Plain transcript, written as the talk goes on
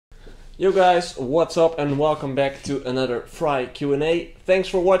Yo guys, what's up and welcome back to another FRI-Q&A. Thanks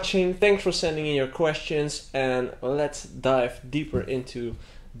for watching, thanks for sending in your questions, and let's dive deeper into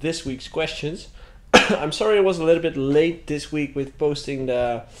this week's questions. I'm sorry I was a little bit late this week with posting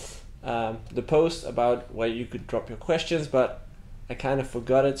the post about where you could drop your questions, but I kind of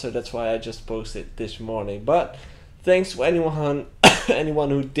forgot it, so that's why I just posted this morning. But thanks to anyone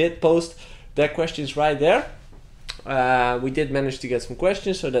who did post their questions right there. We did manage to get some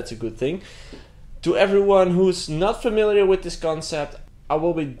questions, so that's a good thing. To everyone who's not familiar with this concept, I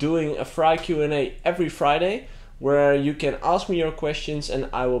will be doing a FRI-Q&A every Friday where you can ask me your questions and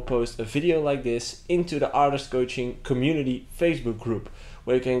I will post a video like this into the Artist Coaching Community Facebook group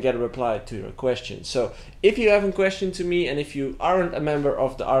where you can get a reply to your questions. So if you have a question to me and if you aren't a member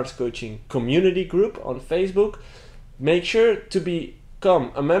of the Artist Coaching Community group on Facebook, make sure to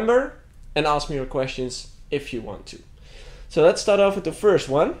become a member and ask me your questions if you want to. So let's start off with the first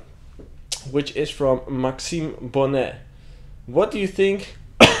one, which is from Maxime Bonnet. What do you think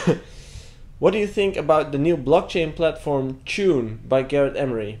what do you think about the new blockchain platform Tune by Garrett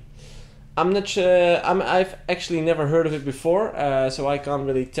Emery? I'm not sure, I've actually never heard of it before, so I can't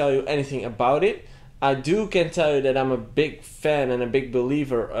really tell you anything about it. I can tell you that I'm a big fan and a big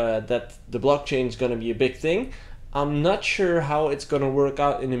believer that the blockchain is going to be a big thing. I'm not sure how it's going to work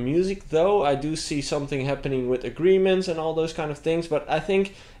out in the music though. I do see something happening with agreements and all those kind of things, but I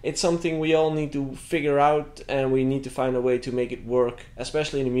think it's something we all need to figure out and we need to find a way to make it work,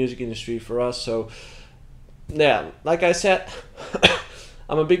 especially in the music industry for us. So yeah, like I said,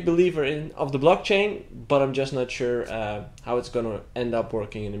 I'm a big believer of the blockchain, but I'm just not sure how it's going to end up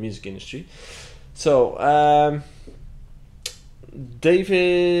working in the music industry. So Dave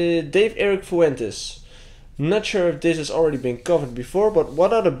Eric Fuentes. Not sure if this has already been covered before, but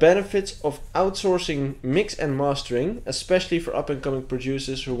what are the benefits of outsourcing mix and mastering, especially for up-and-coming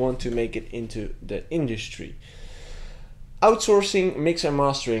producers who want to make it into the industry? Outsourcing mix and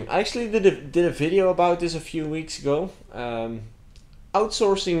mastering. I actually did a video about this a few weeks ago.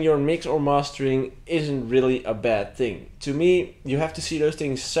 Outsourcing your mix or mastering isn't really a bad thing. To me, you have to see those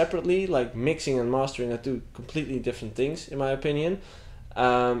things separately, like mixing and mastering are two completely different things, in my opinion.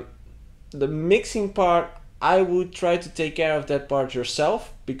 The mixing part, I would try to take care of that part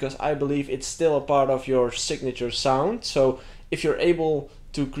yourself because I believe it's still a part of your signature sound. So if you're able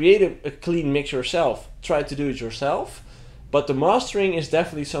to create a clean mix yourself, try to do it yourself. But the mastering is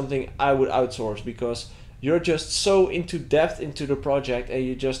definitely something I would outsource because you're just so into depth into the project and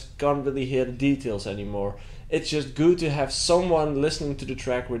you just can't really hear the details anymore. It's just good to have someone listening to the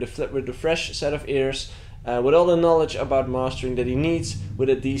track with a fresh set of ears, with all the knowledge about mastering that he needs, with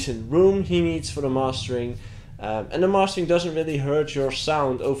a decent room he needs for the mastering, and the mastering doesn't really hurt your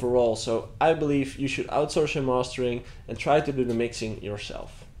sound overall. So I believe you should outsource your mastering and try to do the mixing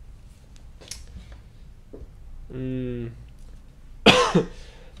yourself.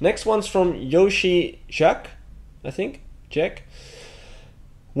 Next one's from Yoshi Jack, I think. Jack.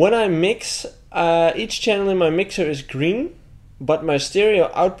 When I mix, each channel in my mixer is green, but my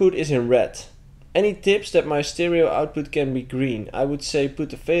stereo output is in red. Any tips that my stereo output can be green? I would say put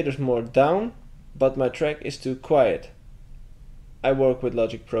the faders more down, but my track is too quiet. I work with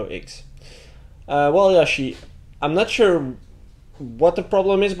Logic Pro X. Well, Yoshi, I'm not sure what the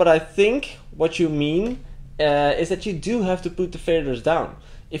problem is, but I think what you mean is that you do have to put the faders down.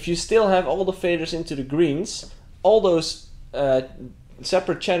 If you still have all the faders into the greens, all those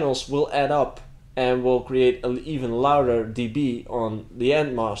separate channels will add up and will create an even louder dB on the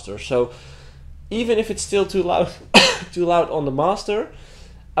end master. So even if it's still too loud on the master,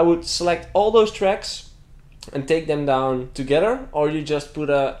 I would select all those tracks and take them down together, or you just put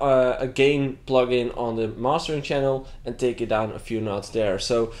a gain plugin on the mastering channel and take it down a few notes there.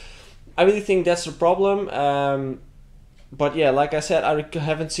 So I really think that's the problem. But yeah, like I said, I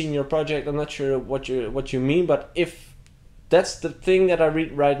haven't seen your project. I'm not sure what you mean, but if that's the thing that I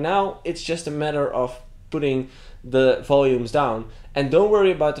read right now, it's just a matter of putting the volumes down. And don't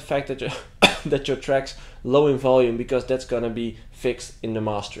worry about the fact that that your track's low in volume, because that's gonna be fixed in the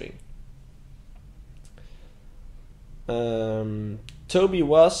mastering. Toby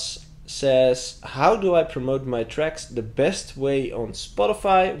Was says, how do I promote my tracks the best way on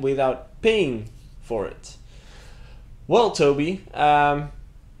Spotify without paying for it? Well, Toby,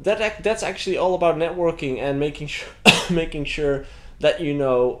 that's actually all about networking and making sure that you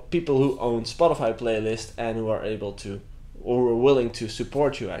know people who own Spotify playlists and who are able to or are willing to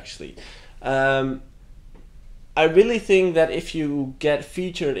support you actually. I really think that if you get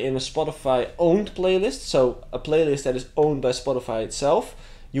featured in a Spotify owned playlist, so a playlist that is owned by Spotify itself,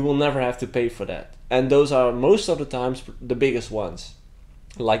 you will never have to pay for that. And those are most of the times the biggest ones.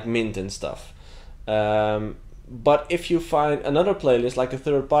 like Mint and stuff. But if you find another playlist, like a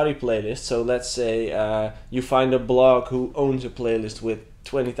third-party playlist, so let's say you find a blog who owns a playlist with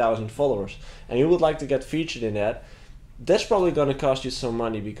 20,000 followers, and you would like to get featured in that, that's probably going to cost you some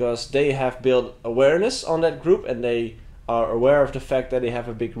money, because they have built awareness on that group and they are aware of the fact that they have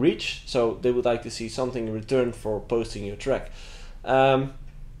a big reach, so they would like to see something in return for posting your track. My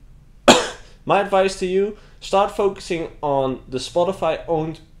advice to you, start focusing on the Spotify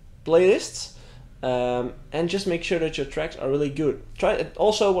owned playlists. And just make sure that your tracks are really good.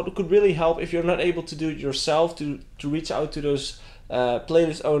 Also, what could really help if you're not able to do it yourself, to reach out to those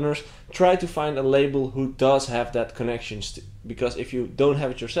playlist owners, try to find a label who does have that connections to, because if you don't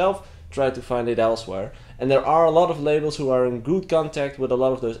have it yourself, try to find it elsewhere. And there are a lot of labels who are in good contact with a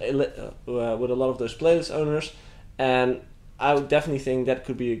lot of those playlist owners, and I would definitely think that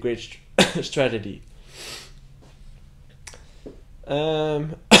could be a great strategy.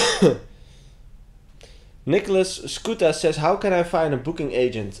 Nicholas Skuta says, how can I find a booking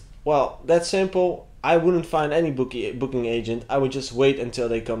agent? Well, that's simple. I wouldn't find any booking agent. I would just wait until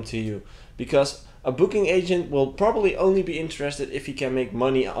they come to you, because a booking agent will probably only be interested if he can make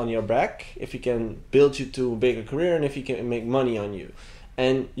money on your back, if he can build you to a bigger career, and if he can make money on you.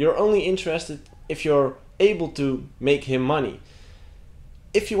 And you're only interested if you're able to make him money.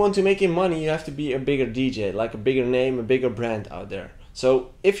 If you want to make him money, you have to be a bigger DJ, like a bigger name, a bigger brand out there.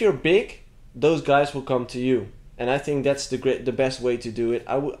 So if you're big, those guys will come to you, and I think that's the best way to do it.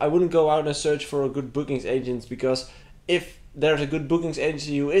 I wouldn't go out and search for a good bookings agent, because if there's a good bookings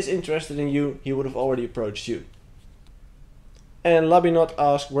agency who is interested in you, he would have already approached you. And Labinot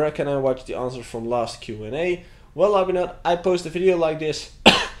asked, where can I watch the answers from last Q&A? Well, Labinot, I post a video like this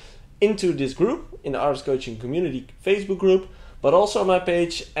into this group, in the Artist Coaching Community Facebook group, but also on my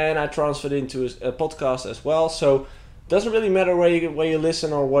page, and I transferred into a podcast as well. So doesn't really matter where you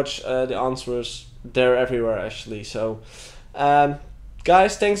listen or watch the answers. They're everywhere actually. So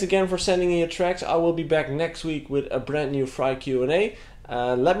guys, thanks again for sending in your tracks. I will be back next week with a brand new FRI-Q&A.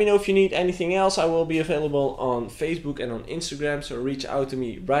 Let me know if you need anything else. I will be available on Facebook and on Instagram, so reach out to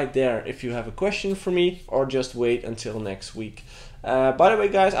me right there if you have a question for me, or just wait until next week. By the way,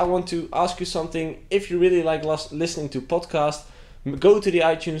 guys, I want to ask you something. If you really like listening to podcasts, go to the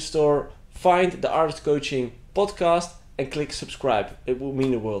iTunes store, find the Artist Coaching podcast, and click subscribe. It will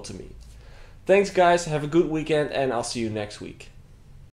mean the world to me. Thanks, guys. Have a good weekend, and I'll see you next week.